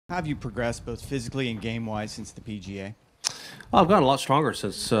How have you progressed both physically and game-wise since the PGA? Well, I've gotten a lot stronger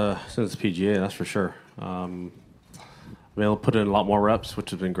since PGA, that's for sure. I've been able to put in a lot more reps, which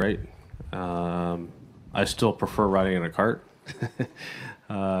has been great. I still prefer riding in a cart.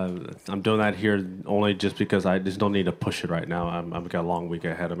 I'm doing that here only just because I just don't need to push it right now. I've got a long week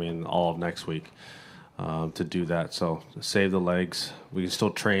ahead of me and all of next week to do that. So save the legs. We can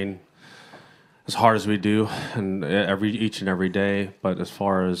still train as hard as we do and each and every day. But as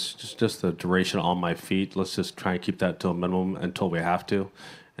far as just the duration on my feet, let's just try and keep that to a minimum until we have to.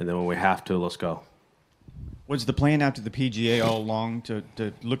 And then when we have to, let's go. Was the plan after the PGA all along to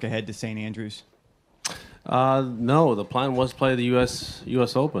look ahead to St. Andrews? No, the plan was play the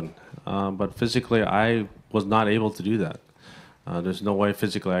U.S. Open, but physically I was not able to do that. There's no way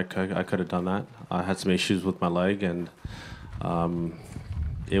physically I could have done that. I had some issues with my leg, and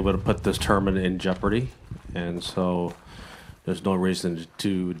it would have put this tournament in jeopardy, and so there's no reason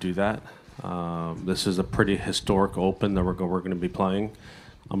to do that. This is a pretty historic Open that we're going to be playing.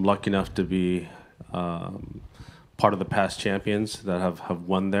 I'm lucky enough to be part of the past champions that have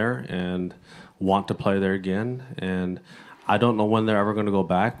won there and want to play there again. And I don't know when they're ever going to go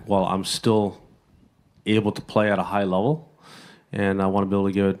back while I'm still able to play at a high level. And I want to be able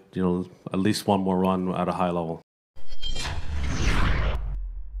to give it, at least one more run at a high level.